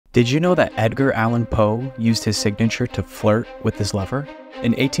Did you know that Edgar Allan Poe used his signature to flirt with his lover?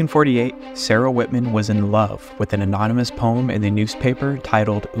 In 1848, Sarah Whitman was in love with an anonymous poem in the newspaper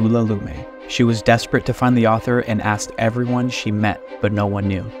titled Ulalume. She was desperate to find the author and asked everyone she met, but no one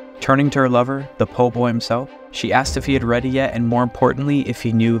knew. Turning to her lover, the Poe boy himself, she asked if he had read it yet and more importantly, if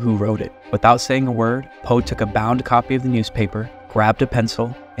he knew who wrote it. Without saying a word, Poe took a bound copy of the newspaper, grabbed a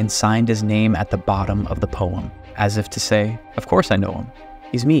pencil, and signed his name at the bottom of the poem, as if to say, "Of course I know him.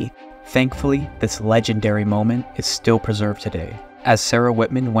 He's me." Thankfully, this legendary moment is still preserved today, as Sarah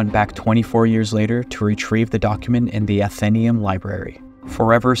Whitman went back 24 years later to retrieve the document in the Athenaeum Library,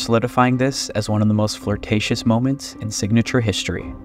 forever solidifying this as one of the most flirtatious moments in signature history.